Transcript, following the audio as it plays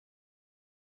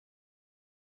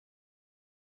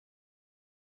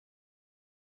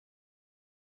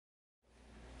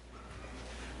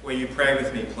Will you pray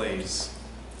with me, please?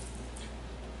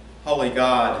 Holy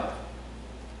God,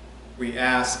 we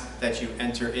ask that you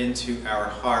enter into our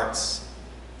hearts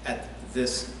at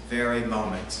this very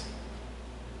moment,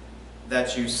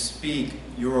 that you speak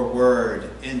your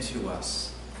word into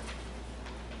us.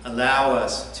 Allow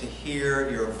us to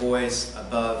hear your voice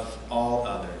above all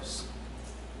others,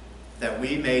 that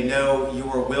we may know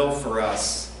your will for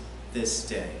us this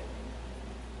day.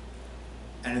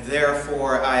 And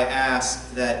therefore I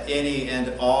ask that any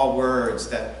and all words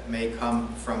that may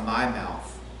come from my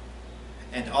mouth,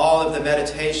 and all of the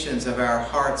meditations of our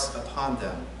hearts upon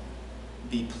them,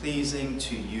 be pleasing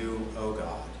to you, O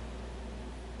God.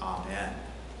 Amen.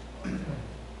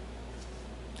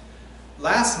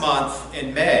 Last month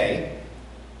in May,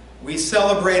 we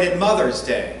celebrated Mother's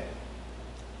Day,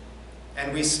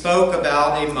 and we spoke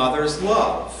about a mother's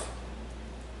love,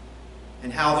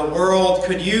 and how the world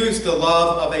could use the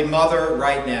love of a mother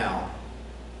right now.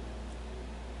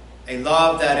 A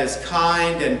love that is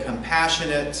kind and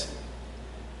compassionate,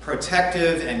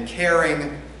 protective and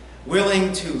caring,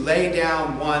 willing to lay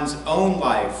down one's own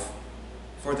life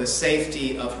for the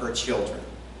safety of her children.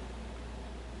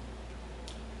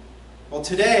 Well,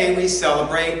 today we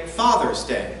celebrate Father's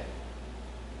Day,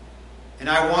 and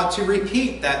I want to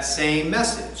repeat that same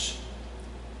message,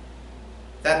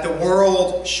 that the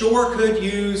world sure could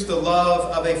use the love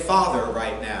of a father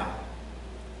right now.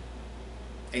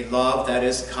 A love that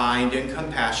is kind and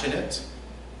compassionate,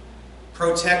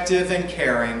 protective and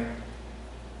caring,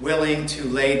 willing to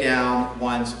lay down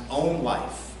one's own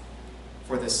life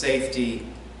for the safety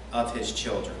of his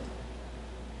children.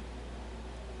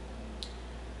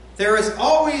 There is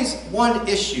always one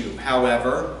issue,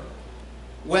 however,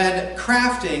 when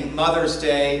crafting Mother's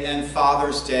Day and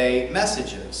Father's Day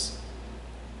messages.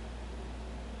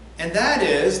 And that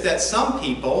is that some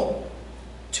people,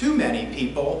 too many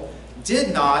people,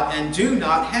 did not and do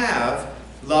not have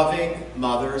loving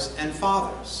mothers and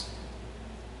fathers.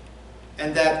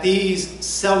 And that these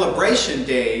celebration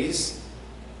days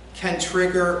can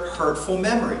trigger hurtful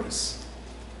memories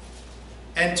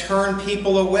and turn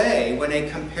people away when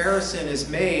a comparison is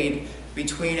made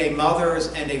between a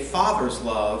mother's and a father's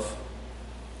love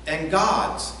and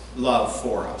God's love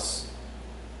for us.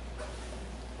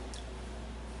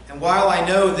 And while I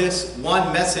know this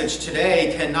one message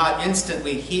today cannot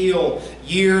instantly heal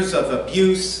years of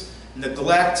abuse,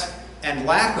 neglect, and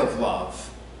lack of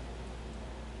love,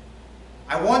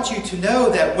 I want you to know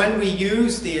that when we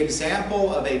use the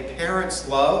example of a parent's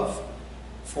love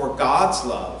for God's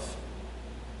love,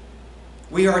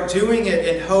 we are doing it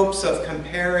in hopes of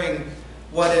comparing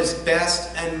what is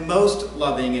best and most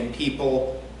loving in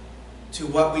people to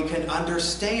what we can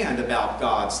understand about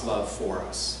God's love for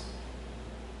us.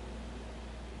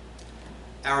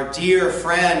 Our dear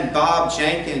friend Bob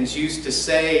Jenkins used to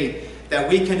say that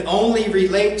we can only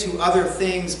relate to other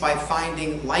things by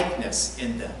finding likeness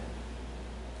in them.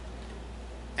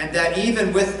 And that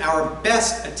even with our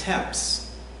best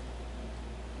attempts,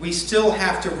 we still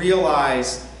have to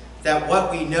realize that what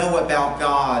we know about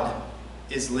God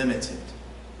is limited.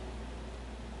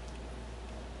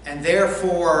 And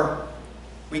therefore,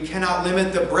 we cannot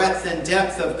limit the breadth and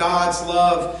depth of God's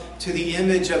love to the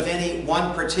image of any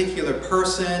one particular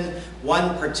person,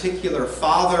 one particular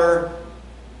father,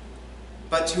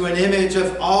 but to an image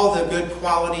of all the good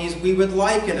qualities we would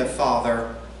like in a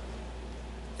father,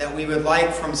 that we would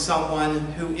like from someone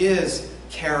who is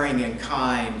caring and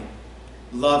kind,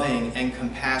 loving and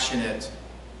compassionate,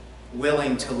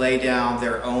 willing to lay down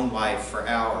their own life for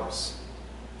ours,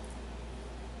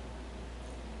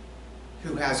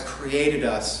 who has created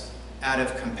us out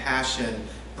of compassion,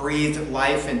 breathed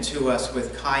life into us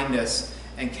with kindness,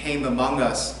 and came among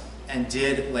us and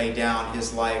did lay down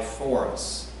his life for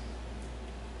us.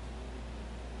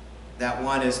 That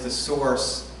one is the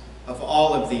source of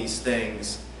all of these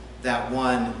things. That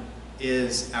one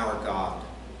is our God.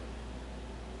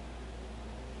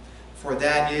 For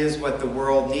that is what the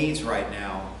world needs right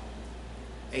now.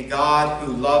 A God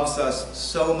who loves us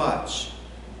so much,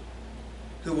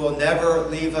 who will never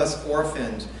leave us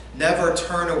orphaned, never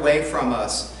turn away from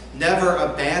us, never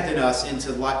abandon us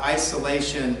into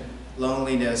isolation,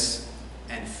 loneliness,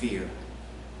 and fear.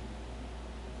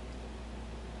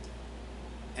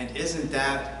 And isn't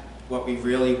that what we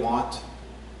really want?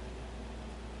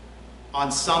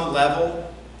 On some level,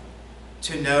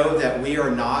 to know that we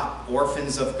are not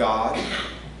orphans of God,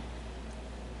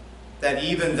 that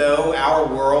even though our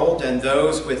world and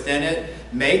those within it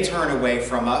may turn away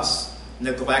from us,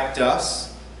 neglect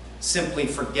us, simply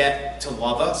forget to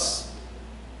love us,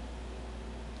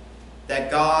 that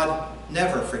God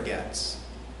never forgets,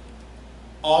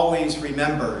 always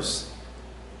remembers,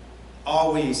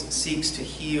 always seeks to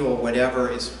heal whatever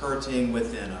is hurting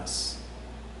within us.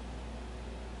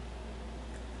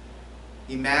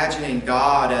 Imagining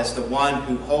God as the one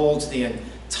who holds the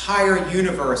entire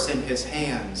universe in his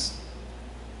hands,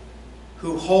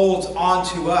 who holds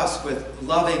onto us with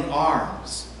loving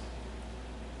arms,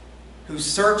 who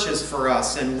searches for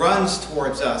us and runs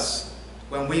towards us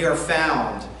when we are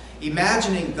found.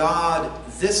 Imagining God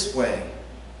this way,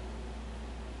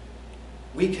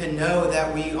 we can know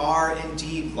that we are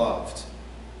indeed loved,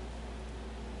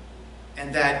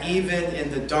 and that even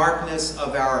in the darkness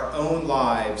of our own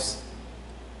lives,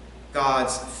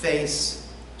 God's face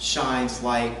shines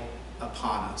light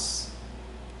upon us.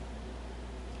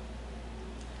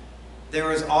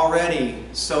 There is already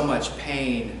so much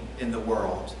pain in the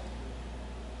world.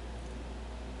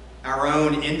 Our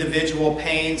own individual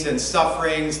pains and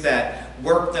sufferings that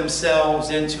work themselves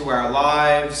into our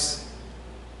lives,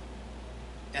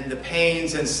 and the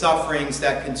pains and sufferings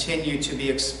that continue to be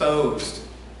exposed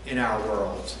in our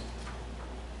world.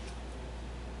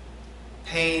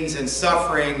 Pains and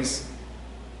sufferings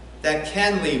that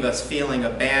can leave us feeling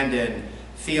abandoned,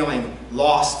 feeling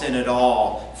lost in it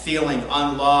all, feeling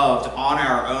unloved on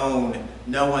our own,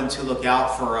 no one to look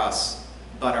out for us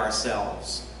but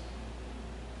ourselves.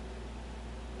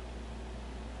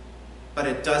 But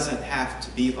it doesn't have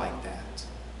to be like that.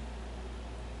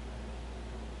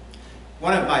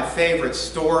 One of my favorite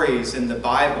stories in the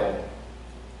Bible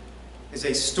is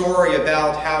a story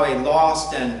about how a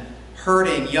lost and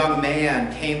hurting young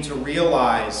man came to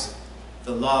realize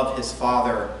the love his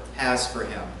father has for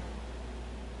him.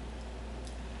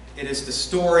 It is the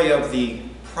story of the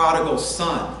prodigal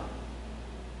son,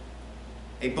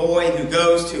 a boy who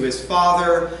goes to his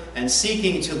father and,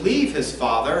 seeking to leave his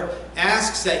father,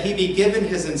 asks that he be given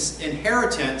his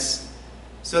inheritance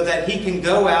so that he can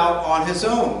go out on his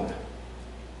own,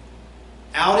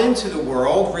 out into the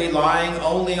world, relying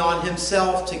only on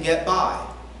himself to get by.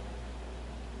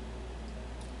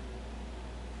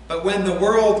 But when the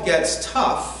world gets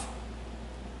tough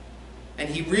and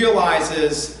he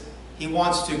realizes he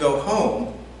wants to go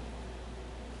home,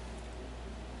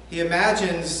 he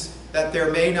imagines that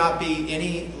there may not be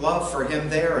any love for him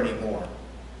there anymore,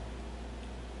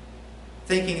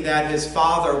 thinking that his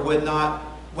father would not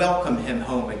welcome him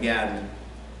home again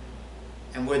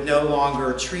and would no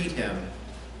longer treat him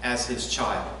as his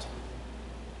child.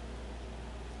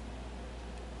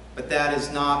 But that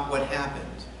is not what happened.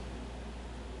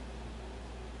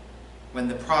 When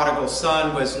the prodigal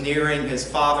son was nearing his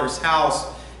father's house,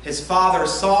 his father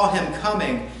saw him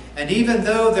coming, and even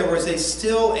though there was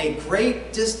still a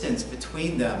great distance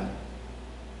between them,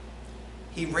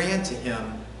 he ran to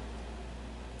him,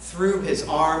 threw his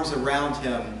arms around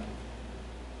him,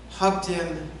 hugged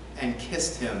him and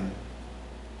kissed him,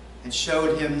 and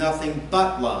showed him nothing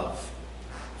but love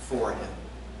for him.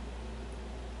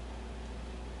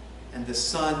 And the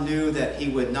son knew that he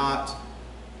would not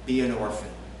be an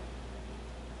orphan,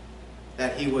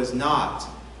 that he was not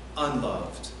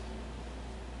unloved,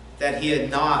 that he had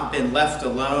not been left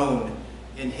alone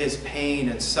in his pain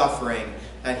and suffering,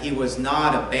 that he was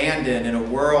not abandoned in a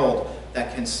world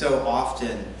that can so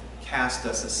often cast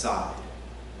us aside.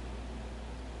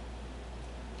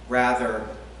 Rather,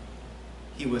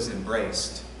 he was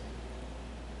embraced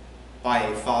by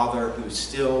a father who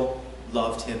still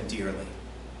loved him dearly.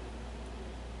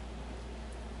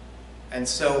 And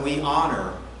so we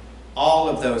honor all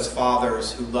of those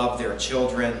fathers who love their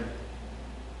children,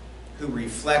 who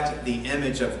reflect the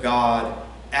image of God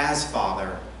as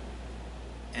Father,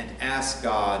 and ask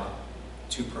God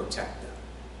to protect them.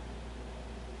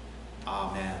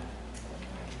 Amen.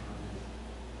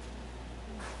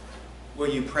 Will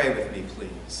you pray with me,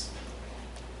 please?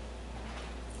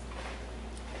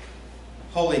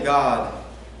 Holy God,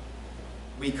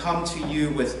 we come to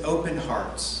you with open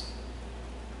hearts,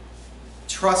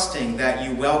 trusting that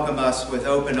you welcome us with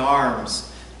open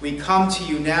arms. We come to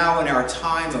you now in our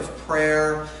time of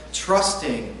prayer,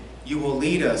 trusting you will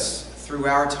lead us through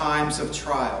our times of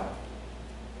trial.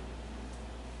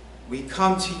 We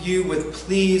come to you with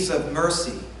pleas of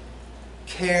mercy,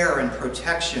 care, and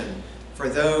protection for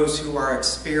those who are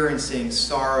experiencing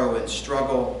sorrow and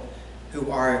struggle,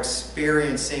 who are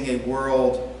experiencing a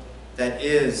world that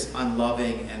is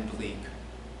unloving and bleak.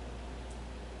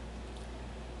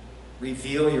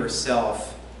 Reveal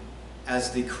yourself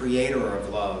as the creator of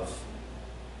love,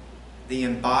 the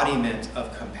embodiment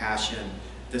of compassion,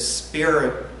 the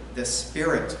spirit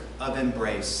of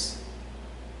embrace,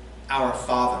 our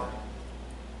Father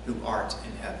who art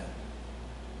in heaven.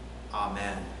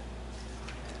 Amen.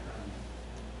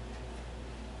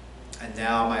 And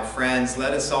now, my friends,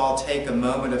 let us all take a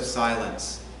moment of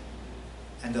silence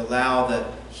and allow the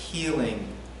healing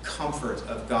comfort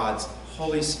of God's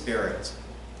Holy Spirit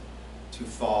to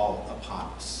fall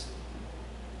upon us.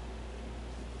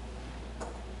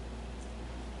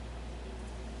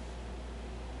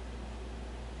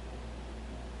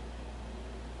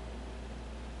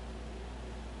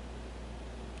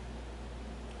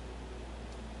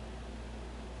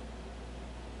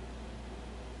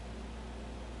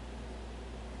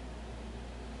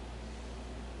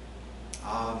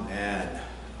 Amen.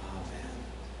 Amen.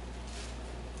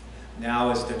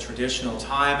 Now is the traditional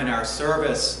time in our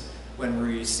service when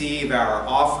we receive our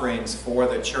offerings for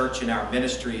the church and our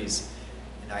ministries,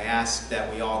 and I ask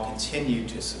that we all continue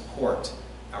to support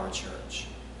our church.